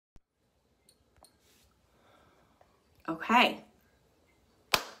Okay.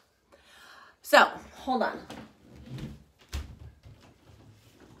 So, hold on.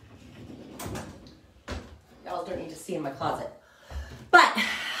 Y'all don't need to see in my closet. But,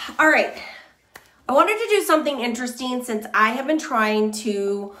 all right. I wanted to do something interesting since I have been trying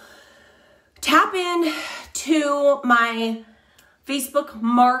to tap in to my Facebook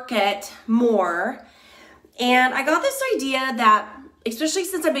market more. And I got this idea that, especially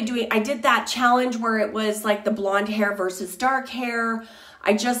since I've been doing, I did that challenge where it was like the blonde hair versus dark hair.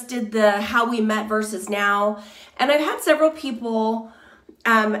 I just did the how we met versus now. And I've had several people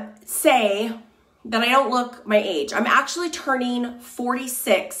say that I don't look my age. I'm actually turning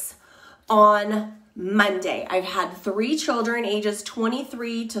 46 on Monday. I've had 3 children, ages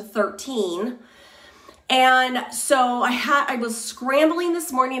 23 to 13. And so I was scrambling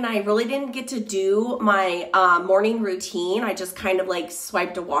this morning and I really didn't get to do my morning routine. I just kind of like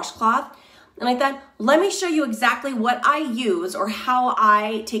swiped a washcloth. And I thought, let me show you exactly what I use or how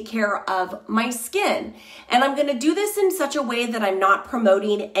I take care of my skin. And I'm gonna do this in such a way that I'm not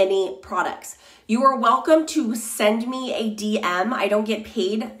promoting any products. You are welcome to send me a DM. I don't get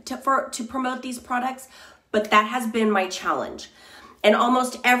paid to promote these products, but that has been my challenge. And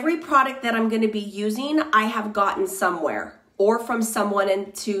almost every product that I'm going to be using, I have gotten somewhere or from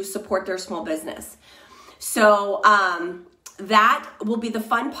someone to support their small business. So that will be the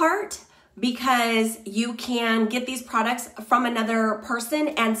fun part because you can get these products from another person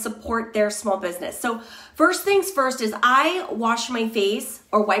and support their small business. So first things first is I wash my face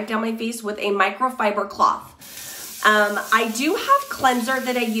or wipe down my face with a microfiber cloth. I do have cleanser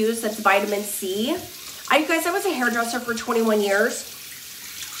that I use that's vitamin C. You guys, I was a hairdresser for 21 years.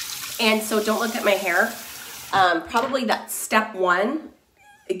 And so don't look at my hair. Probably that's step 1.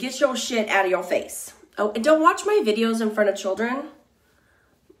 Get your shit out of your face. Oh, and don't watch my videos in front of children.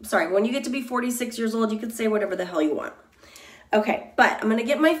 Sorry, when you get to be 46 years old, you can say whatever the hell you want. Okay, but I'm gonna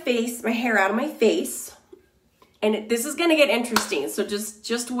get my hair out of my face. And this is gonna get interesting, so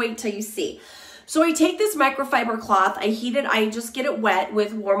just wait till you see. So I take this microfiber cloth, I heat it, I just get it wet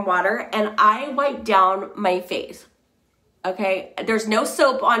with warm water, and I wipe down my face. Okay, there's no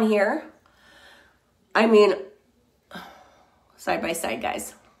soap on here. I mean, side by side,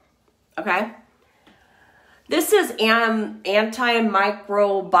 guys. Okay. This is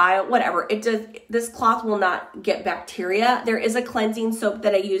antimicrobial, whatever. It does. This cloth will not get bacteria. There is a cleansing soap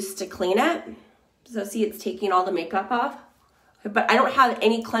that I use to clean it. So see, it's taking all the makeup off. But I don't have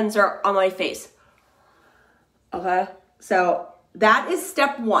any cleanser on my face. Okay, so that is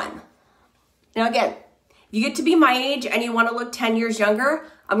step 1. Now again, you get to be my age and you want to look 10 years younger,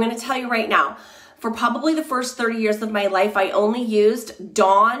 I'm going to tell you right now, for probably the first 30 years of my life, I only used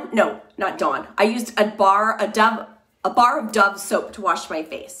Dawn. I used a bar of Dove soap to wash my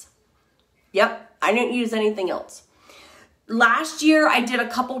face. Yep, I didn't use anything else. Last year, I did a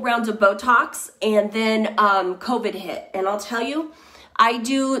couple rounds of Botox and then COVID hit. And I'll tell you, I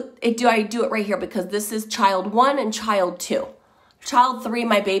do it right here because this is child 1 and child 2. Child 3,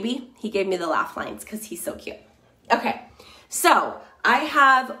 my baby, he gave me the laugh lines because he's so cute. Okay, so I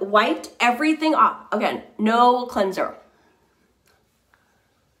have wiped everything off. Again, no cleanser.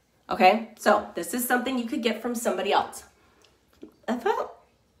 Okay, so this is something you could get from somebody else.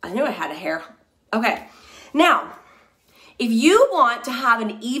 I knew I had a hair. Okay, now, if you want to have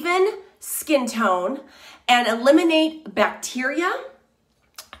an even skin tone and eliminate bacteria,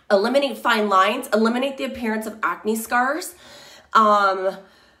 eliminate fine lines, eliminate the appearance of acne scars,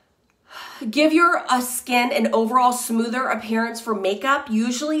 give your skin an overall smoother appearance for makeup.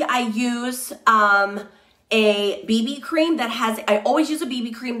 Usually I use a BB cream that has, I always use a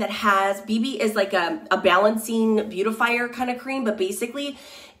BB cream that has, BB is like a balancing beautifier kind of cream, but basically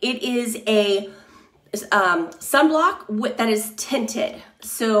it is a sunblock that is tinted.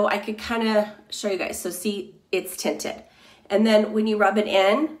 So I could kind of show you guys. So see, it's tinted. And then when you rub it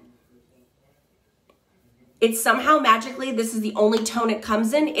in, it's somehow magically, this is the only tone it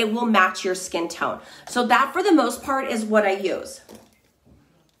comes in, it will match your skin tone. So that for the most part is what I use.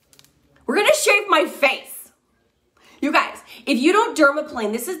 We're gonna shave my face. You guys, if you don't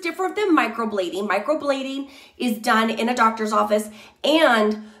dermaplane, this is different than microblading. Microblading is done in a doctor's office,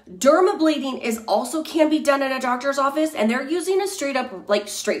 and dermablading is also can be done in a doctor's office, and they're using a straight up like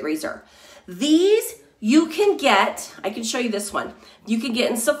straight razor. These you can get, I can show you this one. You can get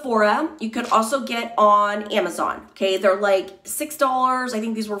in Sephora. You could also get on Amazon. Okay, they're like $6. I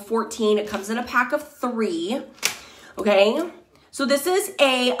think these were $14. It comes in a pack of 3. Okay, so this is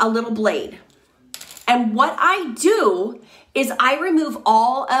a little blade. And what I do is I remove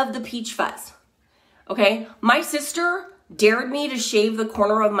all of the peach fuzz. Okay, my sister dared me to shave the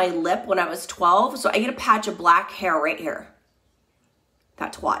corner of my lip when I was 12. So I get a patch of black hair right here.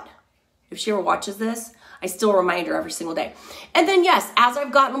 That twat. If she ever watches this, I still remind her every single day. And then yes, as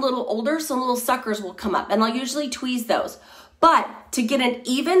I've gotten a little older, some little suckers will come up and I'll usually tweeze those. But to get an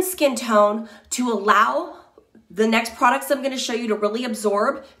even skin tone, to allow the next products I'm going to show you to really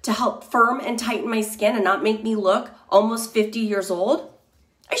absorb, to help firm and tighten my skin and not make me look almost 50 years old,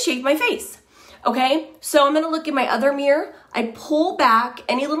 I shave my face. Okay, so I'm going to look in my other mirror. I pull back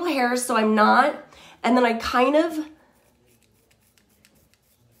any little hairs so I'm not, and then I kind of,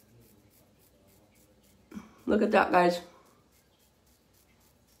 look at that, guys.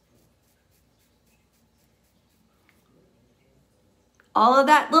 All of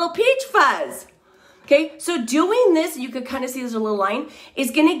that little peach fuzz. Okay, so doing this, you could kind of see there's a little line,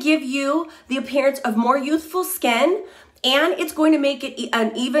 is going to give you the appearance of more youthful skin, and it's going to make it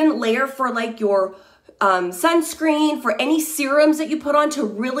an even layer for like your sunscreen, for any serums that you put on to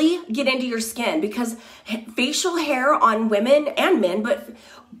really get into your skin, because facial hair on women and men, but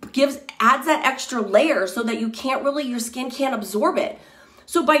adds that extra layer so that your skin can't absorb it.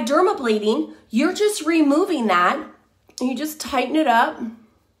 So by dermablading, you're just removing that, and you just tighten it up.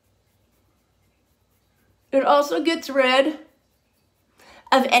 It also gets rid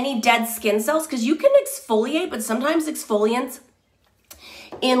of any dead skin cells, because you can exfoliate, but sometimes exfoliants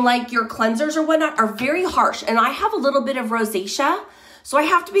in like your cleansers or whatnot are very harsh. And I have a little bit of rosacea, so I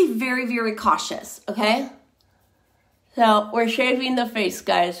have to be very, very cautious, okay? So we're shaving the face,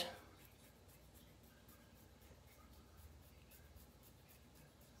 guys.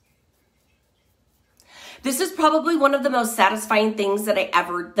 This is probably one of the most satisfying things that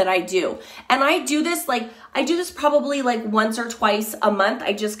I do. And I do this probably like once or twice a month.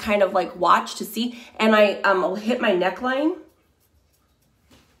 I just kind of like watch to see, and I'll hit my neckline.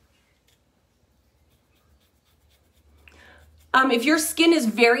 If your skin is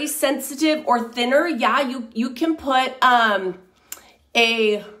very sensitive or thinner, yeah, you can put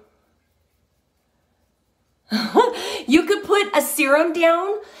you could put a serum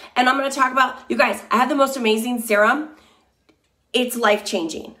down, and I'm going to talk about, you guys, I have the most amazing serum. It's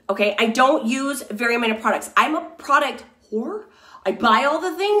life-changing, okay? I don't use very many products. I'm a product whore. I buy all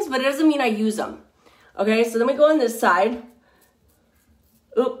the things, but it doesn't mean I use them. Okay, so let me go on this side.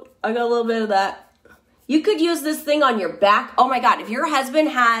 Oop, I got a little bit of that. You could use this thing on your back. Oh my God, if your husband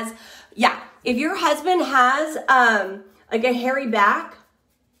has, like a hairy back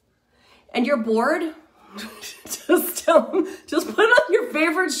and you're bored, just put on your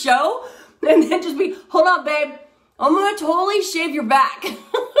favorite show and then just be, hold on, babe, I'm gonna totally shave your back.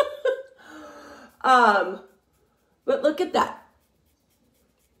 But look at that.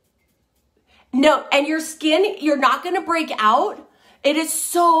 No, and your skin, you're not gonna break out. It is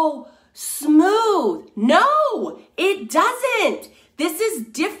so smooth. No, it doesn't. This is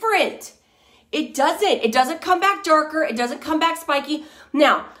different. It doesn't come back darker. It doesn't come back spiky.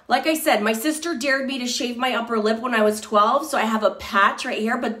 Now, like I said, my sister dared me to shave my upper lip when I was 12, so I have a patch right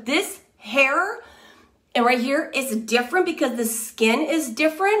here, but this hair and right here is different because the skin is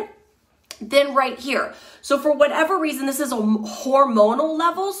different than right here. So for whatever reason, this is a hormonal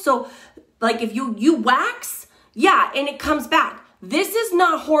level. So like if you wax, yeah, and it comes back. This is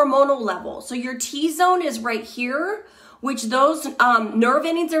not hormonal level. So your T-zone is right here, which those nerve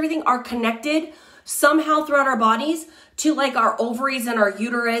endings, everything are connected somehow throughout our bodies to like our ovaries and our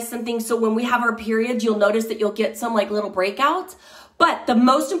uterus and things. So when we have our periods, you'll notice that you'll get some like little breakouts. But the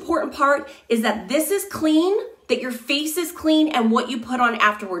most important part is that this is clean, that your face is clean, and what you put on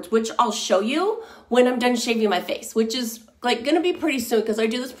afterwards, which I'll show you when I'm done shaving my face, which is like gonna be pretty soon because I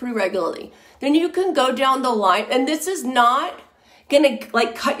do this pretty regularly. Then you can go down the line, and this is not gonna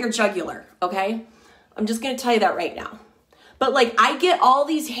like cut your jugular, okay? I'm just gonna tell you that right now. But like I get all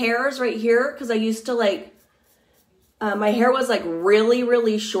these hairs right here because I used to like, my hair was like really,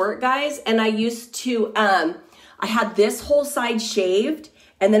 really short, guys. And I used to, I had this whole side shaved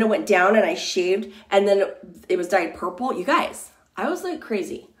and then it went down and I shaved and then it was dyed purple. You guys, I was like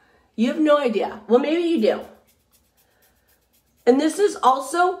crazy. You have no idea. Well, maybe you do. And this is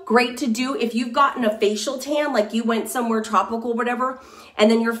also great to do if you've gotten a facial tan, like you went somewhere tropical, whatever,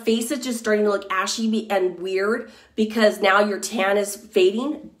 and then your face is just starting to look ashy and weird because now your tan is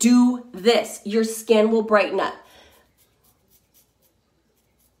fading. Do this. Your skin will brighten up.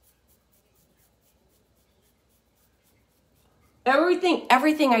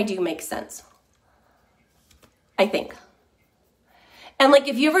 Everything I do makes sense, I think. And like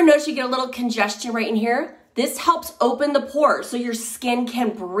if you ever notice you get a little congestion right in here, this helps open the pores so your skin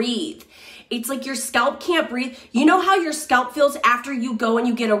can breathe. It's like your scalp can't breathe. You know how your scalp feels after you go and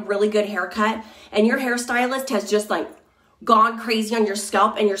you get a really good haircut and your hairstylist has just like gone crazy on your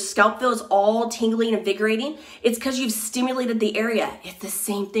scalp and your scalp feels all tingly and invigorating, it's because you've stimulated the area. It's the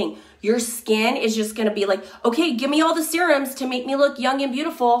same thing. Your skin is just gonna be like, okay, give me all the serums to make me look young and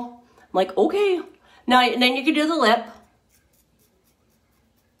beautiful. I'm like, okay. Now, and then you can do the lip.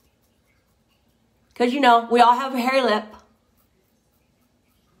 Because, you know, we all have a hairy lip.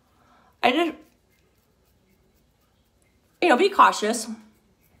 I did, you know, be cautious.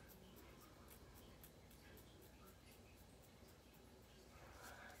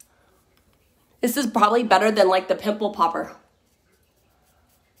 This is probably better than like the pimple popper.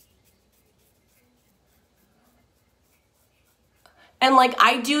 And like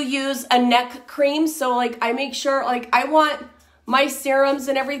I do use a neck cream, so like I make sure like I want my serums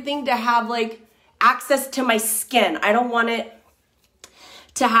and everything to have like access to my skin. I don't want it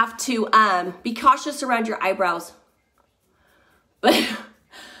to have to be cautious around your eyebrows. But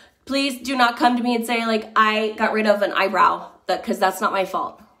please do not come to me and say like I got rid of an eyebrow, because that's not my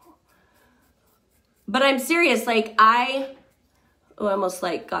fault. But I'm serious, like I almost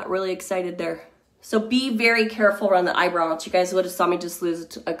like got really excited there. So be very careful around the eyebrow. You guys would have saw me just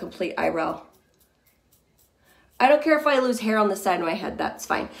lose a complete eyebrow. I don't care if I lose hair on the side of my head, that's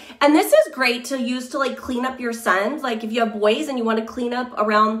fine. And this is great to use to like clean up your sons. Like if you have boys and you want to clean up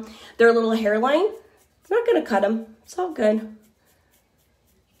around their little hairline, it's not gonna cut them, it's all good.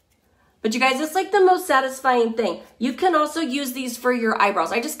 But you guys, it's like the most satisfying thing. You can also use these for your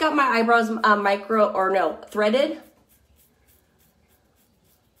eyebrows. I just got my eyebrows threaded.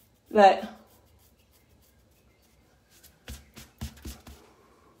 But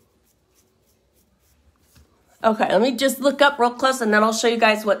okay, let me just look up real close and then I'll show you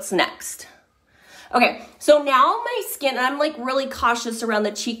guys what's next. Okay, so now my skin, I'm like really cautious around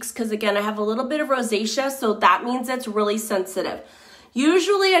the cheeks because again, I have a little bit of rosacea, so that means it's really sensitive.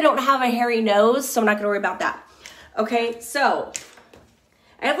 Usually I don't have a hairy nose, so I'm not gonna worry about that. Okay, so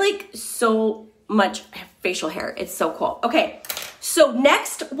I have like so much facial hair. It's so cool. Okay, so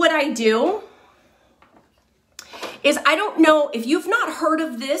next what I do is, I don't know if you've not heard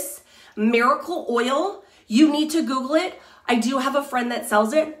of this miracle oil, you need to Google it. I do have a friend that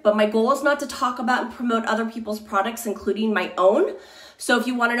sells it, but my goal is not to talk about and promote other people's products, including my own. So if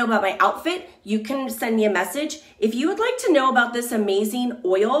you want to know about my outfit, you can send me a message. If you would like to know about this amazing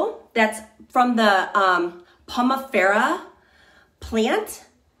oil that's from the Pomifera plant,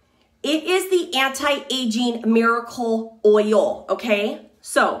 it is the anti-aging miracle oil, okay?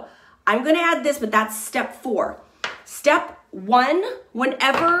 So I'm going to add this, but that's step 4. Step 1,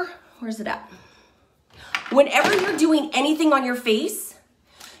 where's it at? Whenever you're doing anything on your face,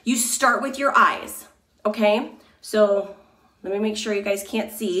 you start with your eyes, okay? So let me make sure you guys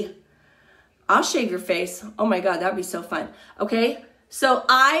can't see. I'll shave your face. Oh my God, that'd be so fun. Okay, so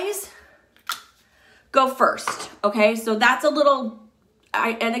eyes go first, okay? So that's a little,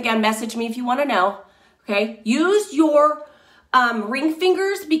 and again, message me if you wanna know, okay? Use your ring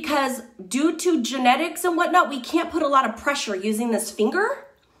fingers because due to genetics and whatnot, we can't put a lot of pressure using this finger.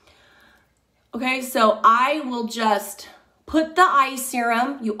 Okay, so I will just put the eye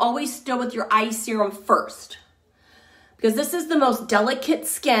serum. You always start with your eye serum first because this is the most delicate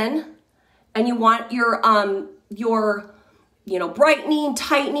skin and you want your brightening,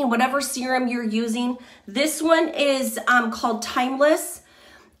 tightening, whatever serum you're using. This one is called Timeless.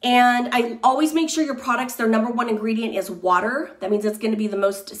 And I always make sure your products, their #1 ingredient is water. That means it's gonna be the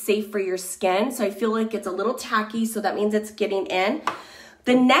most safe for your skin. So I feel like it's a little tacky, so that means it's getting in.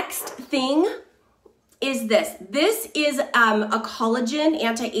 The next thing is this. This is a collagen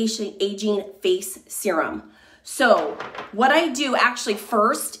anti-aging face serum. So what I do actually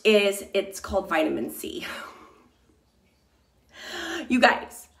first is, it's called vitamin C. You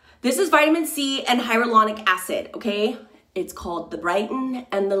guys, this is vitamin C and hyaluronic acid, okay? It's called the Brighten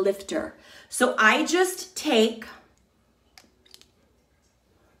and the Lifter. So I just take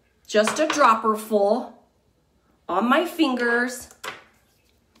just a dropper full on my fingers,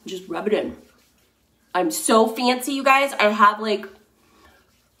 just rub it in. I'm so fancy, you guys. I have like,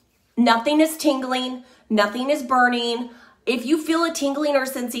 nothing is tingling, nothing is burning. If you feel a tingling or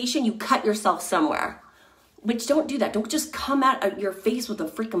sensation, you cut yourself somewhere. Which, don't do that. Don't just come at your face with a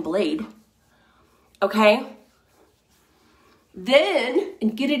freaking blade. Okay? Then,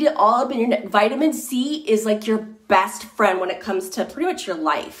 and get it all up in your neck. Vitamin C is like your best friend when it comes to pretty much your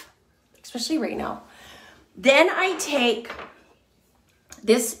life. Especially right now. Then I take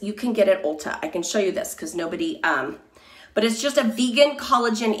this, you can get at Ulta. I can show you this because nobody, but it's just a vegan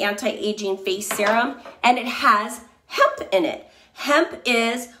collagen anti-aging face serum and it has hemp in it. Hemp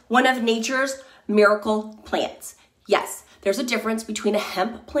is one of nature's miracle plants. Yes, there's a difference between a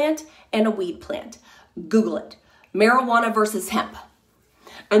hemp plant and a weed plant. Google it. marijuana versus hemp.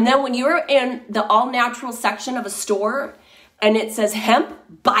 And then when you're in the all-natural section of a store and it says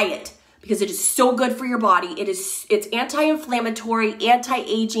hemp, buy it because it is so good for your body. It's anti-inflammatory,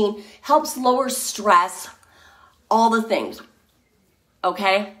 anti-aging, helps lower stress, all the things,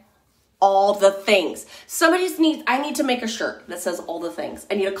 okay? All the things. I need to make a shirt that says all the things.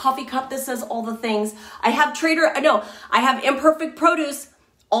 I need a coffee cup that says all the things. I have Imperfect Produce,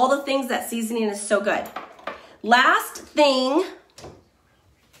 all the things. That seasoning is so good. Last thing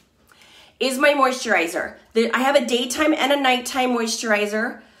is my moisturizer. I have a daytime and a nighttime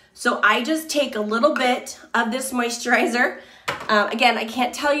moisturizer. So I just take a little bit of this moisturizer. Again, I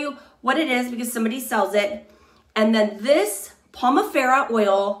can't tell you what it is because somebody sells it. And then this Pomifera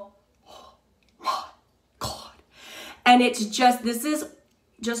oil, oh my God. And this is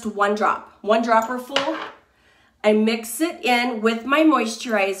just one dropper full. I mix it in with my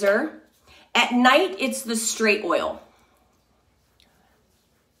moisturizer. At night, it's the straight oil.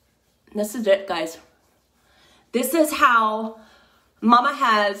 This is it, guys. This is how Mama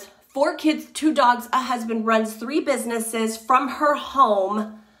has 4 kids, 2 dogs, a husband, runs 3 businesses from her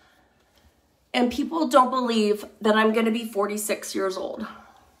home. And people don't believe that I'm going to be 46 years old.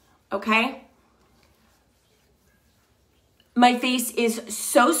 Okay? My face is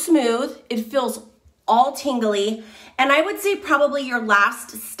so smooth. It feels all tingly. And I would say probably your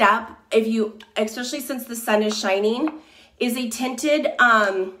last step, especially since the sun is shining, is a tinted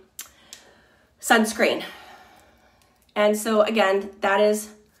sunscreen. And so again, that is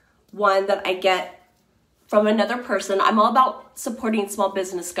one that I get from another person. I'm all about supporting small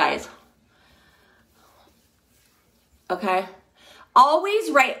business, guys. Okay? Always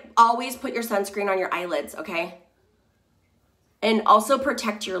put your sunscreen on your eyelids, okay? And also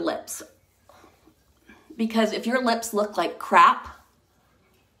protect your lips. Because if your lips look like crap,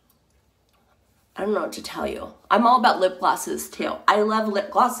 I don't know what to tell you. I'm all about lip glosses too. I love lip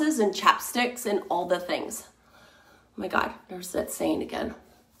glosses and chapsticks and all the things. Oh my God, there's that saying again.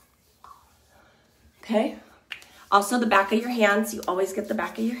 Okay. Also the back of your hands. You always get the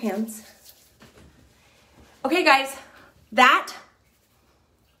back of your hands. Okay, guys, that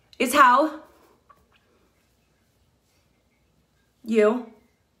is how you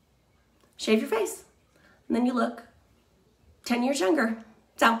shave your face. And then you look 10 years younger.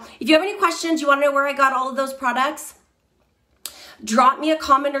 So if you have any questions, you want to know where I got all of those products, drop me a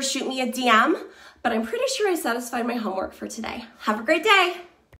comment or shoot me a DM. But I'm pretty sure I satisfied my homework for today. Have a great day.